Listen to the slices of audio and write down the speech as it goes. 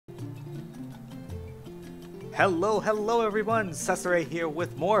Hello everyone! Cesare here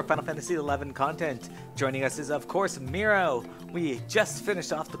with more Final Fantasy XI content. Joining us is of course Miro. We just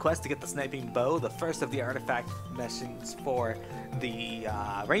finished off the quest to get the sniping bow, the first of the artifact missions for the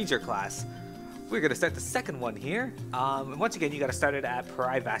ranger class. We're going to start the second one here. Once again, you got to start it at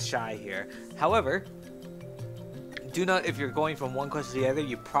Privashai here. However, do note if you're going from one quest to the other,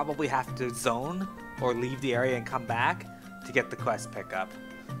 you probably have to zone or leave the area and come back to get the quest pickup.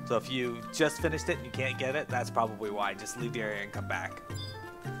 So if you just finished it and you can't get it, that's probably why. Just leave the area and come back.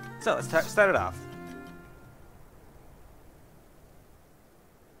 So let's start it off.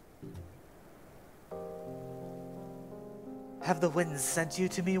 Have the winds sent you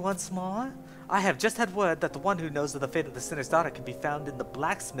to me once more? I have just had word that the one who knows of the fate of the sinner's daughter can be found in the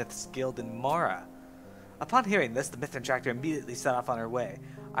blacksmith's guild in Mora. Upon hearing this, the Mithrin Tractor immediately set off on her way.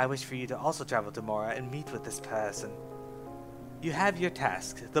 I wish for you to also travel to Mora and meet with this person. You have your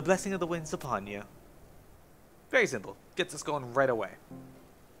task. The blessing of the winds upon you. Very simple. Gets us going right away.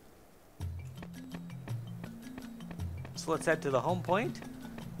 So let's head to the home point,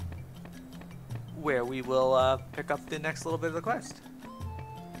 where we will pick up the next little bit of the quest.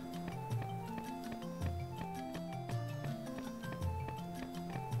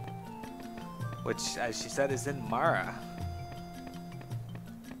 Which, as she said, is in Mara.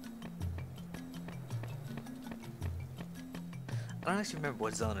 I don't actually remember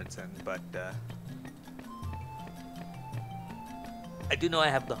what zone it's in, but I do know I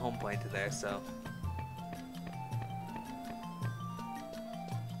have the home point there, so.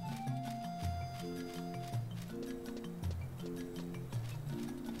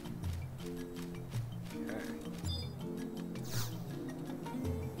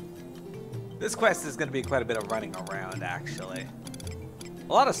 This quest is going to be quite a bit of running around, actually.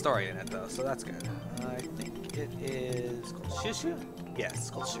 A lot of story in it, though, so that's good. I think it is called Shushu? Yes, it's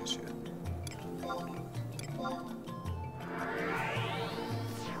called Shushu.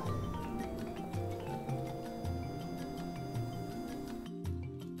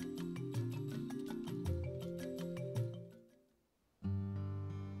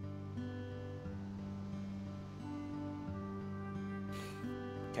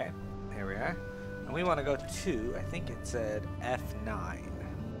 Okay, here we are. And we want to go to, I think it said F9.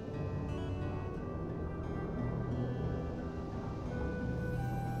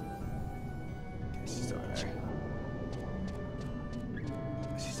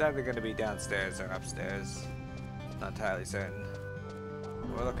 She's either going to be downstairs or upstairs. Not entirely certain.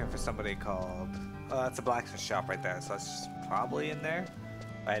 We're looking for somebody called... Oh, that's a blacksmith shop right there, so that's probably in there,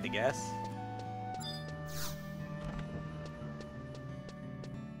 if I had to guess.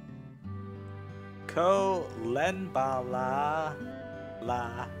 Ko Lenbala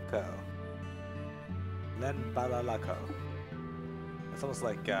La Ko. Lenbala La Ko. It's almost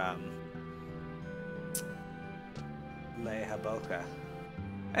like Le Haboka.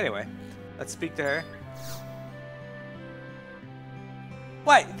 Anyway, let's speak to her.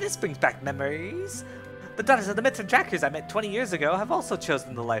 Why, this brings back memories. The daughters of the Mithrin Trackers I met 20 years ago have also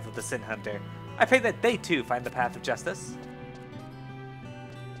chosen the life of the Sin Hunter. I pray that they too find the path of justice.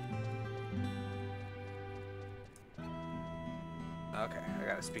 Okay, I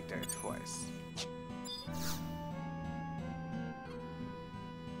gotta speak to her twice.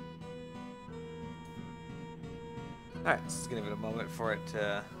 Alright, just gonna give it a moment for it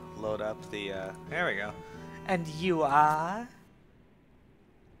to load up the, there we go. And you are?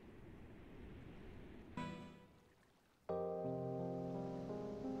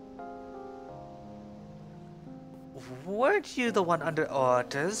 Weren't you the one under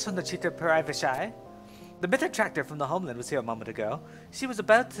orders from the chief of Privashai? The Mithrin Tractor from the homeland was here a moment ago. She was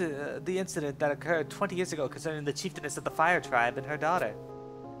about to the incident that occurred 20 years ago concerning the chieftainess of the Fire Tribe and her daughter.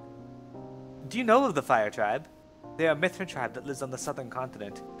 Do you know of the Fire Tribe? They are a Mithrin tribe that lives on the southern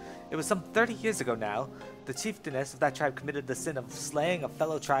continent. It was some 30 years ago now. The chieftainess of that tribe committed the sin of slaying a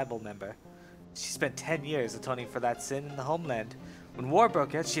fellow tribal member. She spent 10 years atoning for that sin in the homeland. When war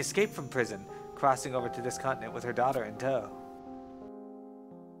broke out, she escaped from prison, crossing over to this continent with her daughter in tow.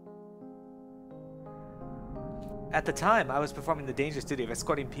 At the time, I was performing the dangerous duty of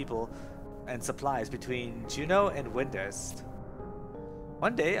escorting people and supplies between Juneau and Windurst.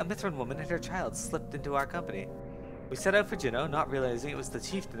 One day, a Mithrin woman and her child slipped into our company. We set out for Juneau, not realizing it was the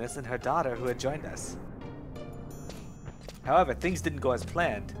chieftainess and her daughter who had joined us. However, things didn't go as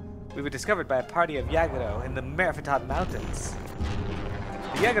planned. We were discovered by a party of Yagado in the Merifatad Mountains.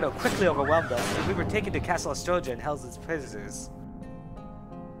 The Yagado quickly overwhelmed us, and we were taken to Castle Astroja and held as prisoners.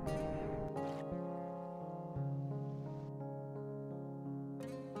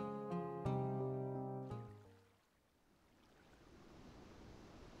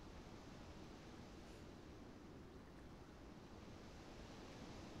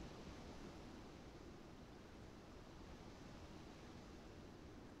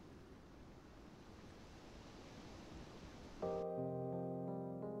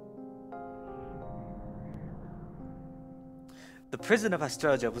 prison of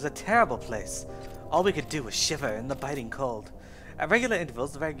Astroja was a terrible place. All we could do was shiver in the biting cold. At regular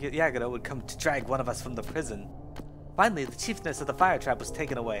intervals, the Yagado would come to drag one of us from the prison. Finally, the chiefess of the fire tribe was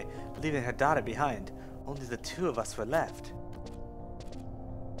taken away, leaving her daughter behind. Only the two of us were left.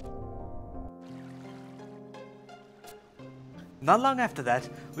 Not long after that,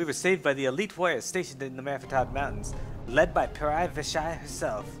 we were saved by the elite warriors stationed in the Merifatad Mountains, led by Pirai Vishai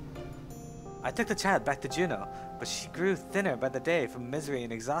herself. I took the child back to Juno, but she grew thinner by the day from misery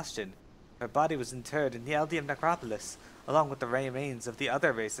and exhaustion. Her body was interred in the Eldium necropolis, along with the remains of the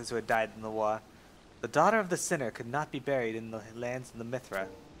other races who had died in the war. The daughter of the sinner could not be buried in the lands of the Mithra.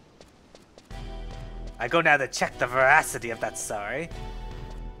 I go now to check the veracity of that story,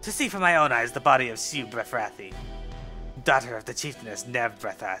 to see for my own eyes the body of Siu Brethrathi, daughter of the chieftainess Nev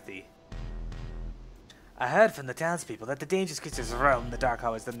Brethrathi. I heard from the townspeople that the dangerous creatures roam the dark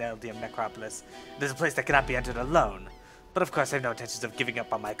hallways of the Eldium necropolis. It is a place that cannot be entered alone. But of course I have no intentions of giving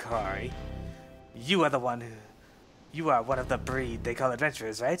up on my quarry. You are one of the breed they call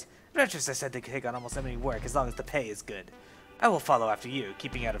adventurers, right? Adventurers are said to take on almost any work as long as the pay is good. I will follow after you,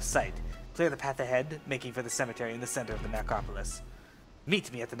 keeping out of sight. Clear the path ahead, making for the cemetery in the center of the necropolis.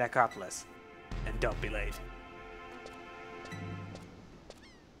 Meet me at the necropolis, and don't be late.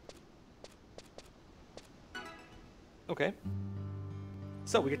 Okay.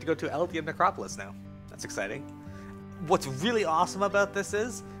 So we get to go to Eldium Necropolis now. That's exciting. What's really awesome about this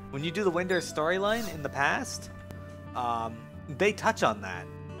is, when you do the Winder storyline in the past, they touch on that.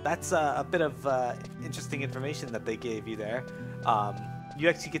 That's a bit of interesting information that they gave you there. You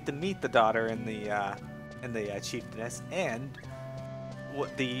actually get to meet the daughter in the chieftainess, and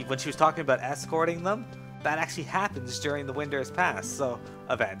when she was talking about escorting them, that actually happens during the Winter's Pass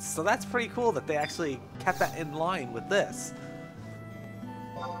events. So that's pretty cool that they actually kept that in line with this.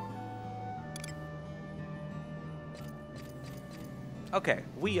 Okay,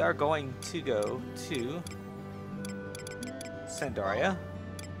 we are going to go to Sandaria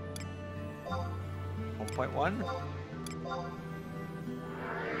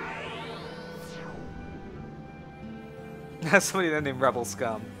 1.1. Somebody there named Rebel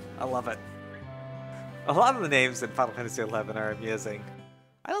Scum. I love it. A lot of the names in Final Fantasy XI are amusing.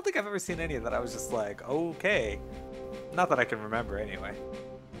 I don't think I've ever seen any that I was just like, okay. Not that I can remember anyway.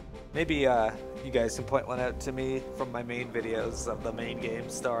 Maybe you guys can point one out to me from my main videos of the main game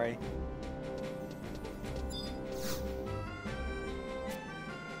story.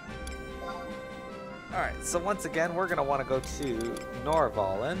 Alright, so once again, we're going to want to go to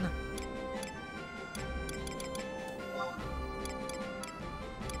Norvalen.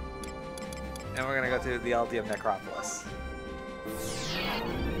 And we're going to go to the Eldium Necropolis.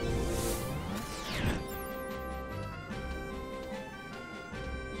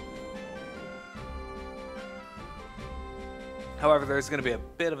 However, there's going to be a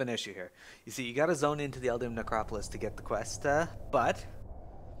bit of an issue here. You see, you got to zone into the Eldium Necropolis to get the quest, but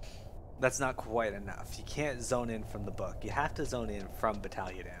that's not quite enough. You can't zone in from the book. You have to zone in from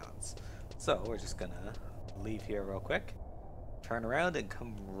Battalion Downs. So we're just going to leave here real quick, turn around, and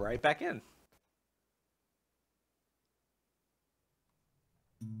come right back in.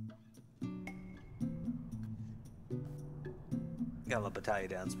 Gotta love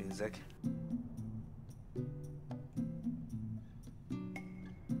Battalion Downs music.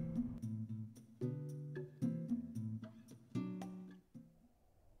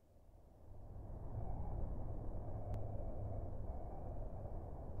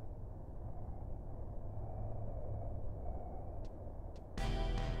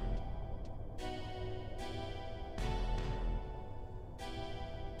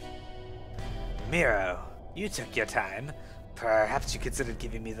 Miro, you took your time. Perhaps you considered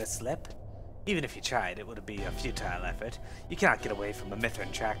giving me the slip? Even if you tried, it would be a futile effort. You cannot get away from a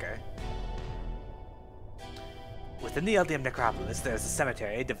Mithran tracker. Within the Eldium Necropolis, there is a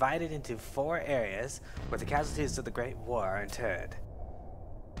cemetery divided into 4 areas where the casualties of the Great War are interred.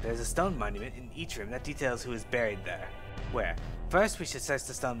 There is a stone monument in each room that details who is buried there. Where? First, we should search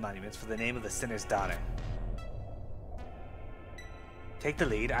the stone monuments for the name of the sinner's daughter. Take the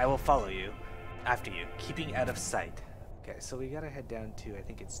lead, I will follow you. After you, keeping out of sight. Okay, so we gotta head down to, I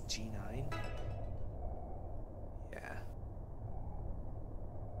think it's G9. Yeah.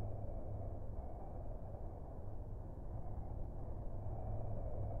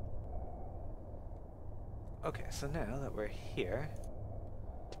 Okay, so now that we're here,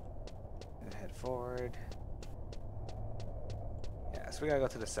 gonna head forward. Yeah, so we gotta go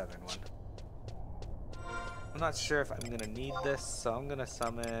to the southern one. I'm not sure if I'm gonna need this, so I'm gonna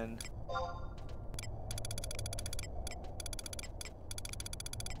summon.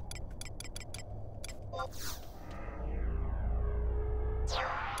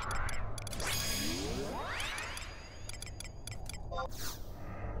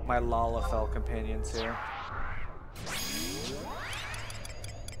 my Lalafell companions here.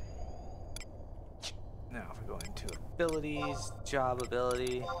 Now, if we go into abilities, job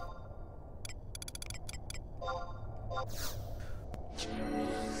ability.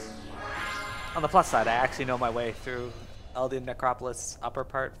 On the plus side, I actually know my way through Eldian Necropolis upper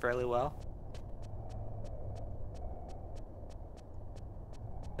part fairly well.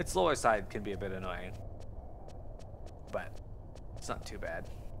 Its lower side can be a bit annoying, but it's not too bad.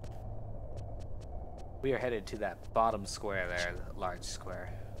 We are headed to that bottom square there, the large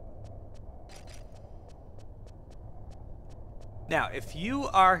square. Now, if you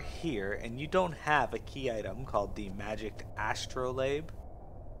are here and you don't have a key item called the Magic Astrolabe,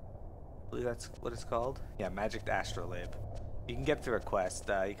 I believe that's what it's called. Yeah, Magic Astrolabe. You can get through a quest.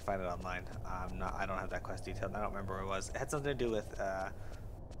 You can find it online. I don't have that quest detailed. I don't remember where it was. It had something to do with a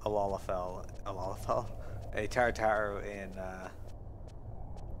Tartaru in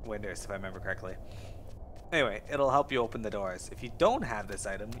Winders, if I remember correctly. Anyway, it'll help you open the doors. If you don't have this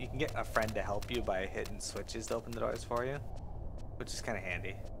item, you can get a friend to help you by hitting switches to open the doors for you, which is kind of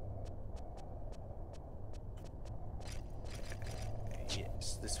handy.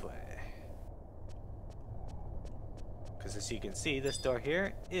 Yes, this way. Because as you can see, this door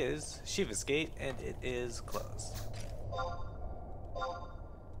here is Shiva's Gate, and it is closed.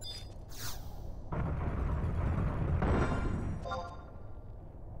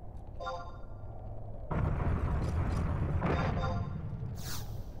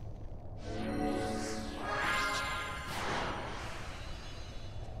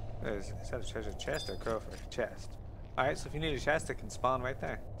 Is that a treasure chest or crow for a chest? Alright, so if you need a chest, it can spawn right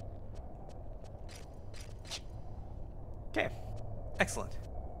there. Okay, excellent.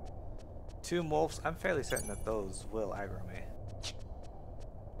 2 wolves. I'm fairly certain that those will aggro me.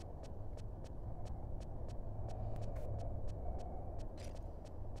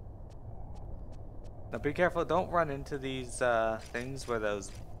 Now be careful, don't run into these things where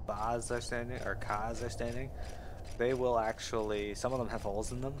those Bas are standing, or Kas are standing. They will actually, some of them have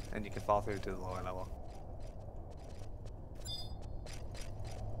holes in them, and you can fall through to the lower level.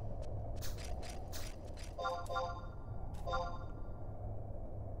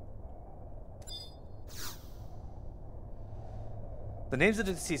 The names of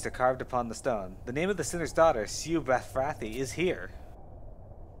the deceased are carved upon the stone. The name of the sinner's daughter, Siu Bethrathi, is here.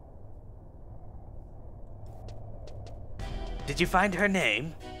 Did you find her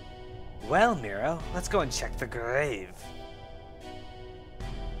name? Well, Miro, let's go and check the grave.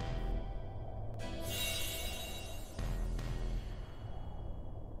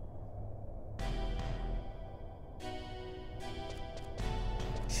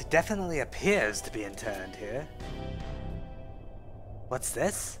 She definitely appears to be interned here. What's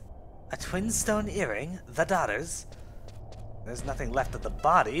this? A twin stone earring? The daughter's? There's nothing left of the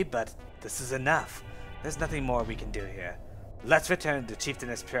body, but this is enough. There's nothing more we can do here. Let's return to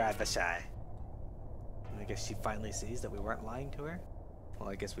Chieftainess Piradvashai. I guess she finally sees that we weren't lying to her. Well,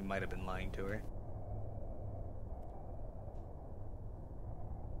 I guess we might have been lying to her.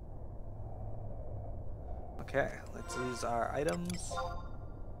 Okay, let's use our items.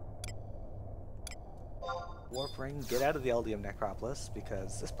 Warp ring, get out of the Eldium Necropolis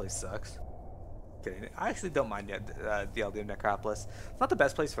because this place sucks. Kidding. I actually don't mind the Eldium Necropolis. It's not the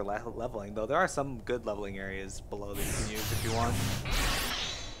best place for leveling, though. There are some good leveling areas below that you can use if you want.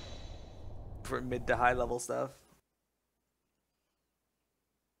 For mid to high level stuff.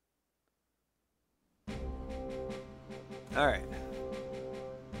 Alright.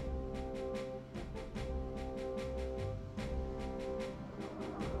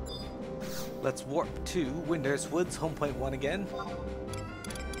 Let's warp to Winders Woods, home point 1 again.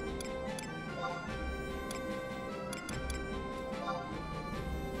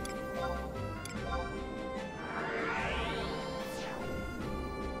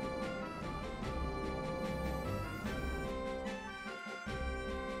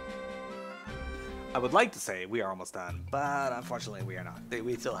 I would like to say we are almost done, but unfortunately we are not.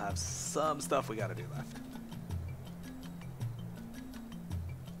 We still have some stuff we gotta do left.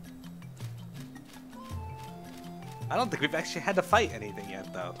 I don't think we've actually had to fight anything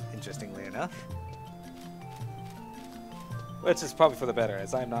yet, though, interestingly enough. Which is probably for the better,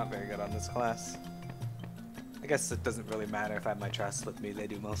 as I'm not very good on this class. I guess it doesn't really matter if I have my trust with me, they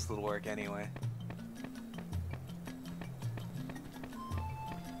do most of the work anyway.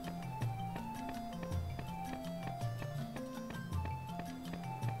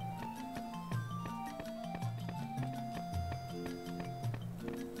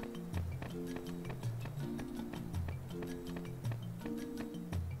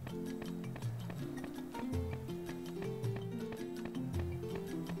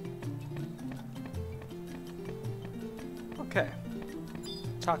 Okay.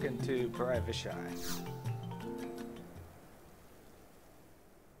 Talking to Beret Vishai.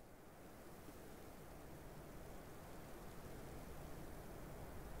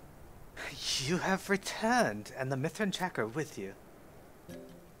 You have returned, and the Mithrin Tracker with you.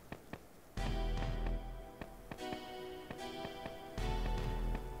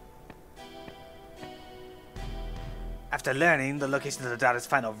 After learning the location of the daughter's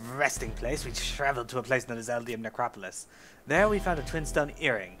final resting place, we traveled to a place known as Eldium Necropolis. There we found a twin stone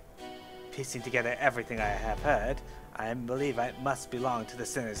earring. Piecing together everything I have heard, I believe it must belong to the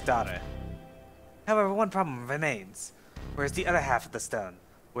sinner's daughter. However, one problem remains. Where is the other half of the stone?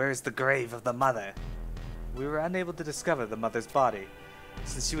 Where is the grave of the mother? We were unable to discover the mother's body.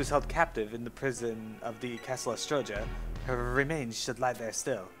 Since she was held captive in the prison of the Castle Astroja, her remains should lie there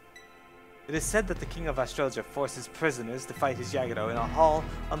still. It is said that the King of Astroja forces prisoners to fight his Yagado in a hall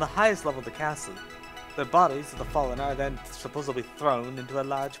on the highest level of the castle. Their bodies of the fallen are then supposedly thrown into a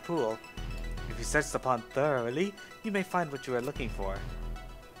large pool. If you search the pond thoroughly, you may find what you are looking for.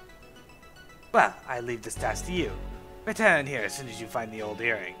 Well, I leave this task to you. Return here as soon as you find the old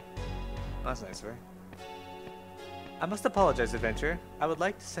earring. That's nice of her. I must apologize, adventurer. I would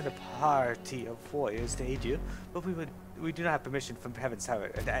like to send a party of warriors to aid you, but we do not have permission from Heaven's Tower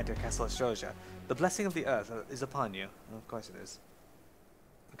to enter Castle Astroja. The blessing of the earth is upon you. Well, of course it is.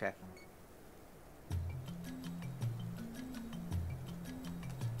 Okay.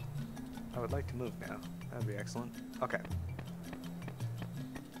 I would like to move now. That would be excellent. Okay.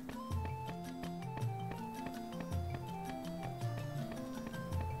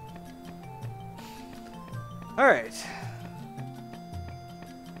 Alright.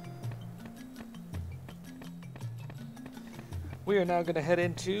 We are now going to head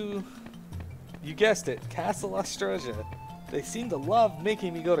into, you guessed it, Castle Astroja. They seem to love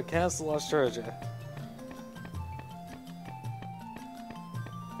making me go to Castle Astroja.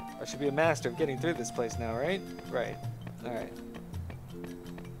 I should be a master of getting through this place now, right? Right. Alright.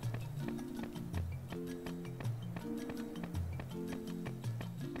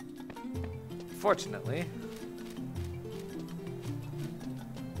 Fortunately,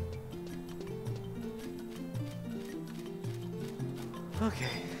 okay.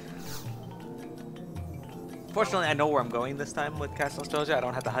 Fortunately, I know where I'm going this time with Castle Astroja. I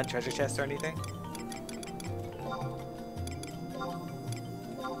don't have to hunt treasure chests or anything.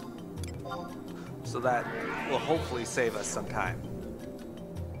 So that will hopefully save us some time.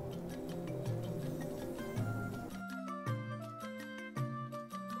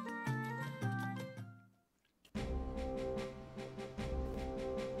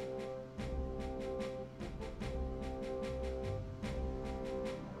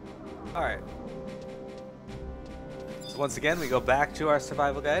 Alright. So once again, we go back to our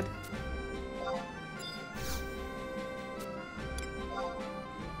survival guide.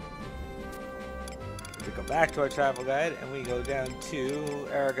 We go back to our travel guide and we go down to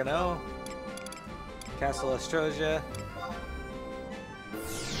Aragano, Castle Astroja.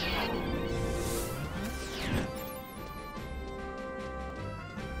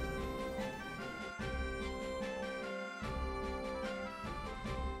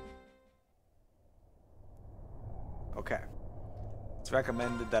 Okay. It's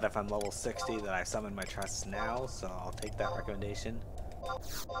recommended that if I'm level 60 that I summon my trusts now, so I'll take that recommendation.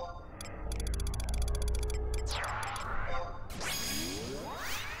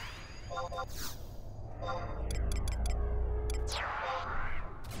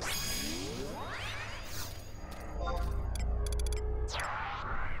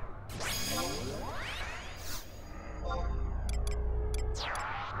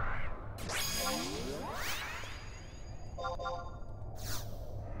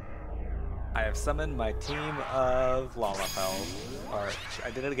 I have summoned my team of Lalafell, or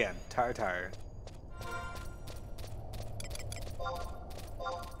I did it again, Tartar.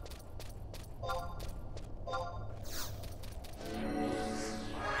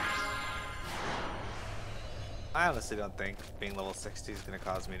 I honestly don't think being level 60 is going to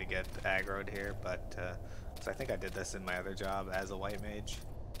cause me to get aggroed here, but so I think I did this in my other job as a white mage.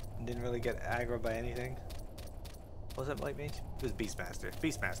 And didn't really get aggroed by anything. Was it white mage? It was Beastmaster.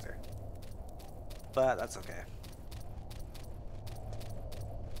 Beastmaster. But that's okay.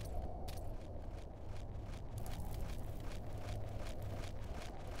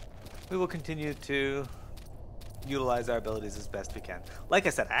 We will continue to utilize our abilities as best we can. Like I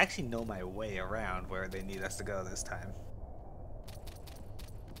said, I actually know my way around where they need us to go this time.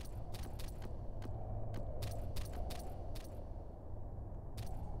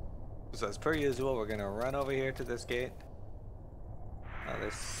 So as per usual, we're gonna run over here to this gate.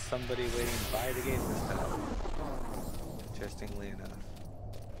 There's somebody waiting by the gate this time. Interestingly enough.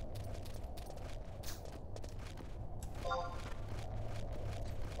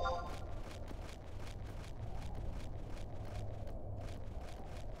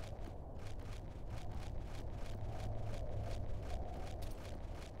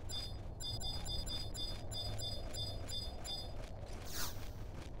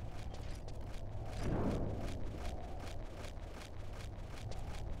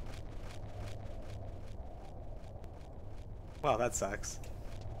 Wow, that sucks.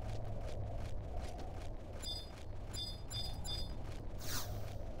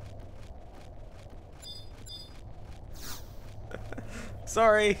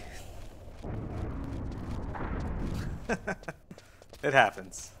 Sorry. It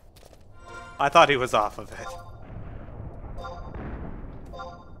happens. I thought he was off of it.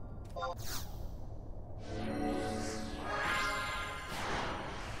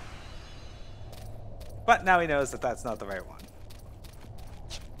 But now he knows that that's not the right one.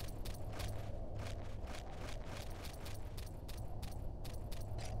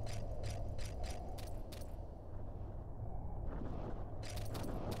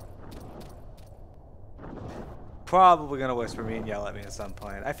 Probably gonna whisper me and yell at me at some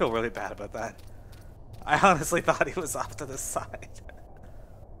point. I feel really bad about that. I honestly thought he was off to the side.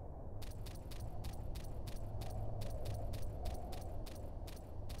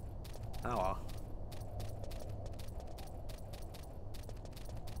 Oh well.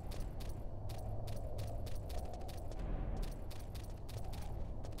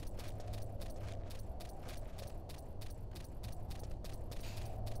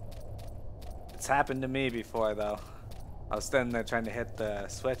 It's happened to me before, though. I was standing there trying to hit the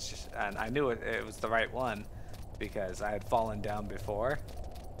switch, and I knew it was the right one because I had fallen down before.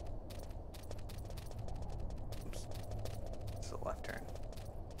 Oops. It's a left turn.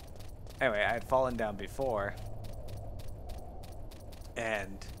 Anyway, I had fallen down before,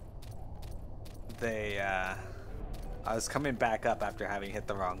 and I was coming back up after having hit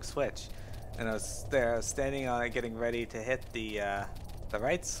the wrong switch, and I was standing on it, getting ready to hit the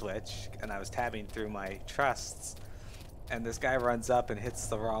right switch, and I was tabbing through my trusts, and this guy runs up and hits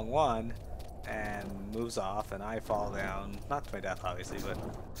the wrong one and moves off, and I fall down, not to my death obviously, but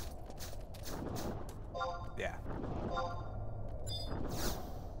yeah.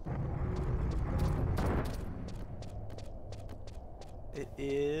 It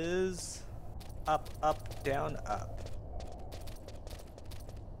is up, up, down, up.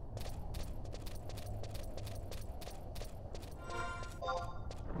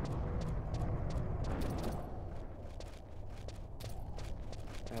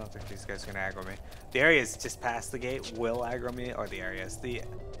 I don't think these guys are gonna aggro me. The areas just past the gate will aggro me, or the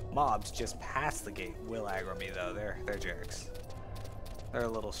mobs just past the gate will aggro me though. They're jerks. They're a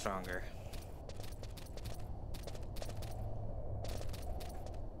little stronger.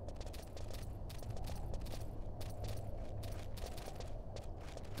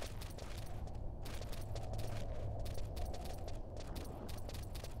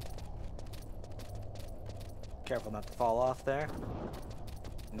 Careful not to fall off there.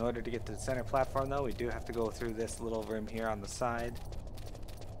 In order to get to the center platform, though, we do have to go through this little room here on the side.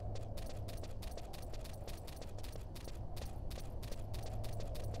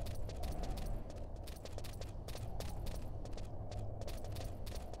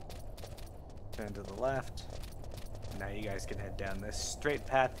 Turn to the left. Now you guys can head down this straight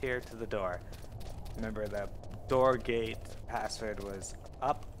path here to the door. Remember, the door gate password was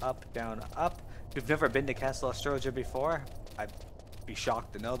up, up, down, up. If you've never been to Castle Ostroja before, I'd be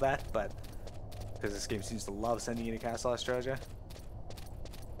shocked to know that, but because this game seems to love sending you to Castle Ostroja,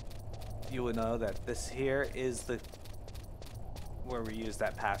 you will know that this here is where we use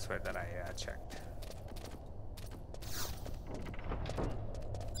that password that I checked.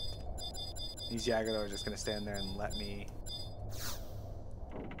 These Yagado are just going to stand there and let me...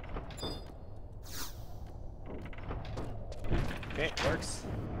 Okay, it works.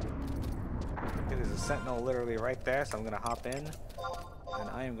 Okay, there's a sentinel literally right there, so I'm going to hop in. And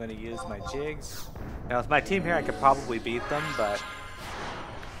I am going to use my jigs. Now, with my team here, I could probably beat them, but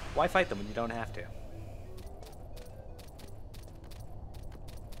why fight them when you don't have to?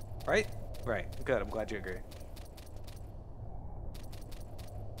 Right? Right. Good. I'm glad you agree.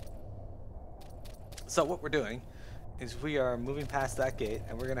 So what we're doing is we are moving past that gate,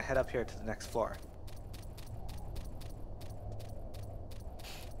 and we're going to head up here to the next floor.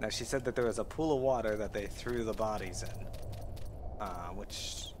 Now, she said that there was a pool of water that they threw the bodies in.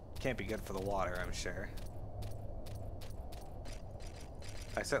 Which can't be good for the water, I'm sure.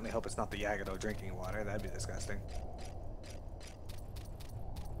 I certainly hope it's not the Yagado drinking water. That'd be disgusting.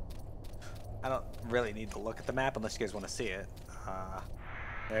 I don't really need to look at the map unless you guys want to see it.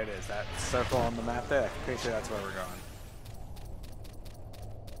 There it is, that circle on the map there. Pretty sure that's where we're going.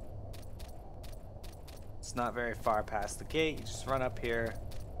 It's not very far past the gate. You just run up here,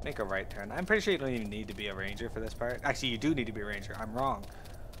 make a right turn. I'm pretty sure you don't even need to be a ranger for this part. Actually, you do need to be a ranger. I'm wrong.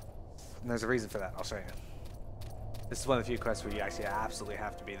 And there's a reason for that. I'll show you. This is one of the few quests where you actually absolutely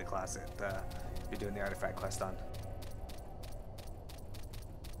have to be the class that you're doing the artifact quest on.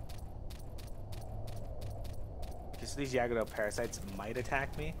 Okay, so these Yagado parasites might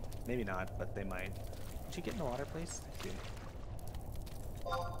attack me. Maybe not, but they might. Would you get in the water, please? Thank you.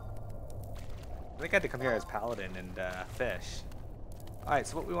 I think I had to come here as paladin and fish. Alright,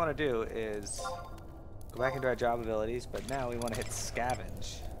 so what we want to do is go back into our job abilities, but now we want to hit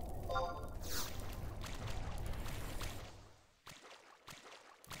scavenge.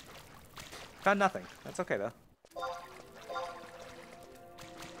 Found nothing. That's okay though.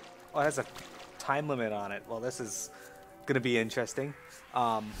 Oh, it has a time limit on it. Well, this is gonna be interesting.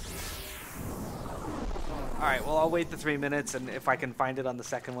 Alright, well, I'll wait the 3 minutes, and if I can find it on the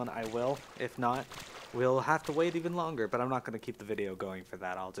second one, I will. If not, we'll have to wait even longer, but I'm not gonna keep the video going for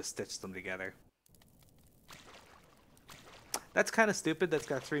that. I'll just stitch them together. That's kind of stupid. That's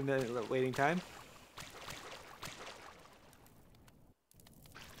got 3 minute waiting time.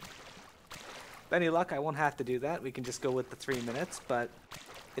 With any luck, I won't have to do that. We can just go with the 3 minutes, but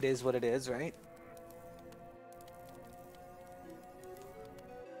it is what it is, right?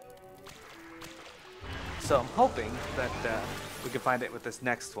 So I'm hoping that we can find it with this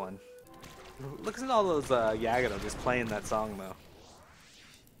next one. Look at all those Yagado just playing that song, though.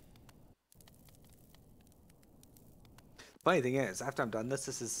 Funny thing is, after I'm done this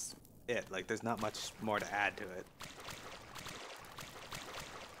is it. Like, there's not much more to add to it.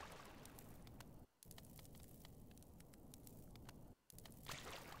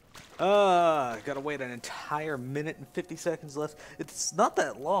 Gotta wait an entire minute and 50 seconds left. It's not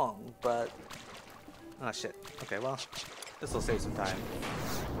that long, but... Oh, shit. Okay, well, this will save some time.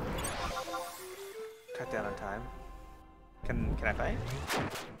 Cut down on time. Can I fight?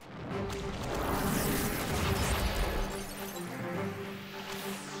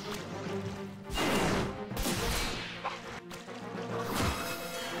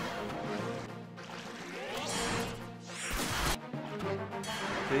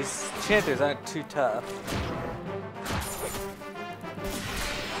 These chanters aren't too tough.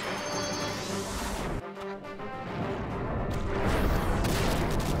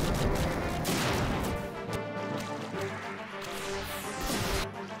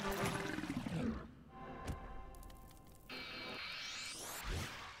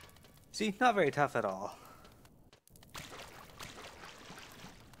 See, not very tough at all.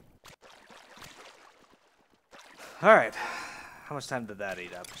 Alright. How much time did that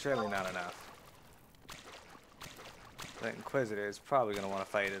eat up? Surely not enough. That Inquisitor is probably going to want to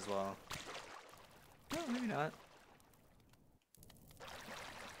fight as well. No, maybe not.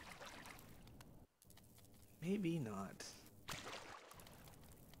 Maybe not.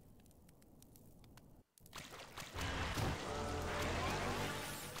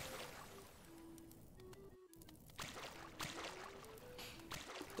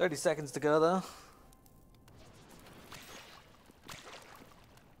 "30 seconds to go, though.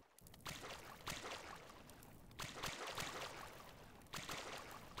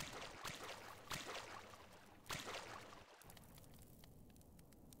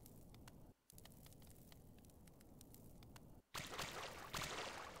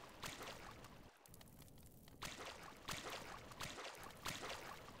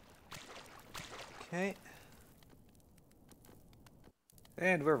 Okay.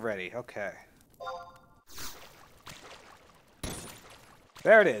 And we're ready. Okay.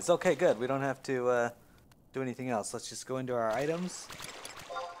 There it is. Okay, good. We don't have to do anything else. Let's just go into our items.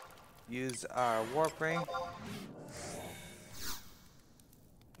 Use our warp ring.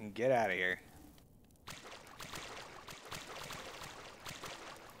 And get out of here.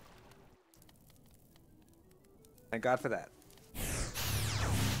 Thank God for that.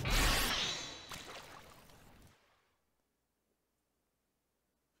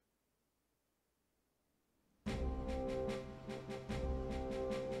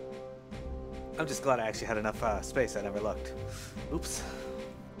 I'm just glad I actually had enough space. I never looked. Oops.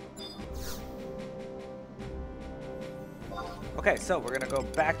 Okay, so we're gonna go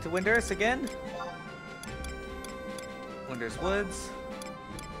back to Windurst again. Windurst Woods.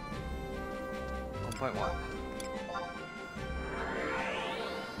 1.1.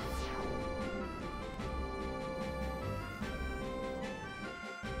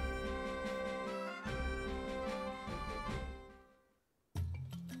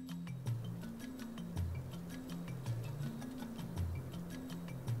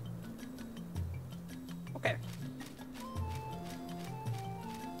 Okay.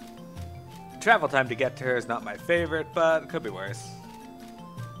 Travel time to get to her is not my favorite, but it could be worse.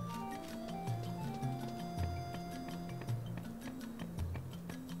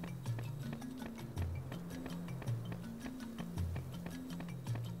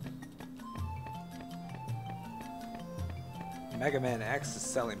 Mega Man X is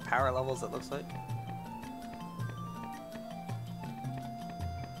selling power levels, it looks like.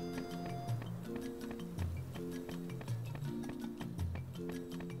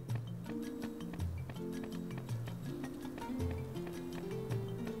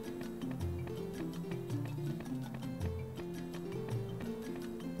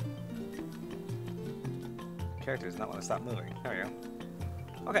 Character does not want to stop moving. There we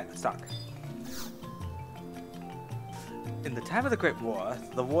go. Okay, let's talk. In the time of the Great War,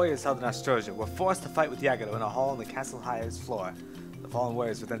 the warriors held in Australia were forced to fight with Yagato in a hall on the castle highest floor. The fallen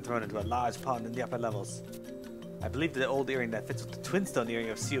warriors were then thrown into a large pond in the upper levels. I believe the old earring that fits with the twin stone earring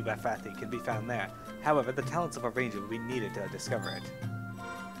of Siu Bafathi can be found there. However, the talents of a ranger will be needed to discover it.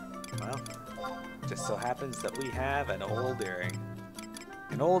 Well, just so happens that we have an old earring.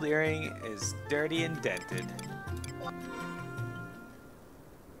 An old earring is dirty and dented.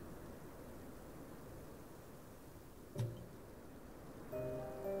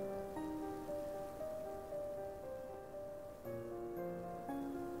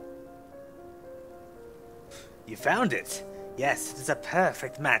 You found it! Yes, it is a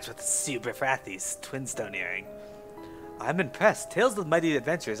perfect match with Siu Bafathi's twin stone earring. I'm impressed. Tales of mighty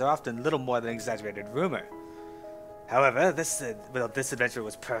adventures are often little more than exaggerated rumor. However, this adventurer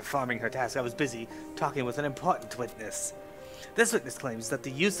was performing her task. I was busy talking with an important witness. This witness claims that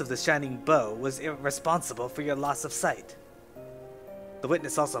the use of the shining bow was irresponsible for your loss of sight. The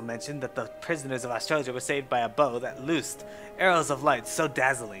witness also mentioned that the prisoners of Australia were saved by a bow that loosed arrows of light so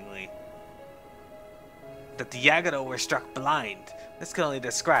dazzlingly that the Yagato were struck blind. This can only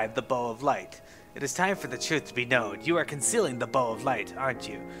describe the bow of light. It is time for the truth to be known. You are concealing the bow of light, aren't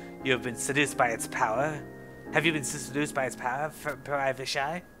you? You have been seduced by its power? Have you been seduced by its power,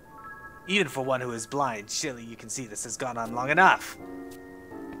 Parivishai? Even for one who is blind, surely you can see this has gone on long enough.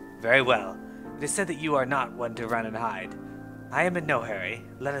 Very well. It is said that you are not one to run and hide. I am in no hurry.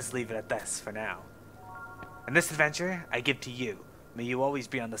 Let us leave it at this for now. And this adventure, I give to you. May you always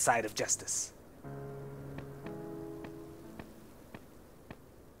be on the side of justice.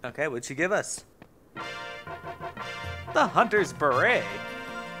 Okay, what'd she give us? The Hunter's Beret.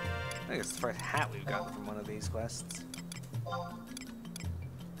 I think it's the first hat we've gotten from one of these quests.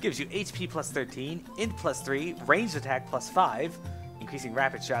 Gives you HP plus 13, int plus 3, ranged attack plus 5, increasing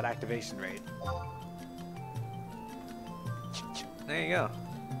rapid shot activation rate. There you go.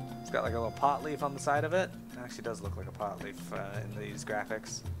 It's got like a little pot leaf on the side of it. It actually does look like a pot leaf in these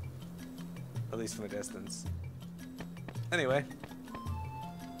graphics. At least from a distance. Anyway.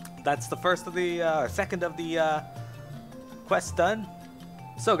 That's the first of the, second of the quests done.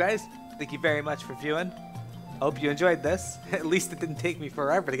 So guys, thank you very much for viewing. Hope you enjoyed this. At least it didn't take me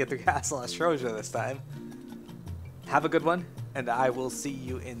forever to get through Castle Australia this time. Have a good one, and I will see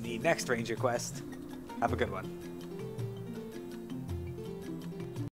you in the next Ranger quest. Have a good one.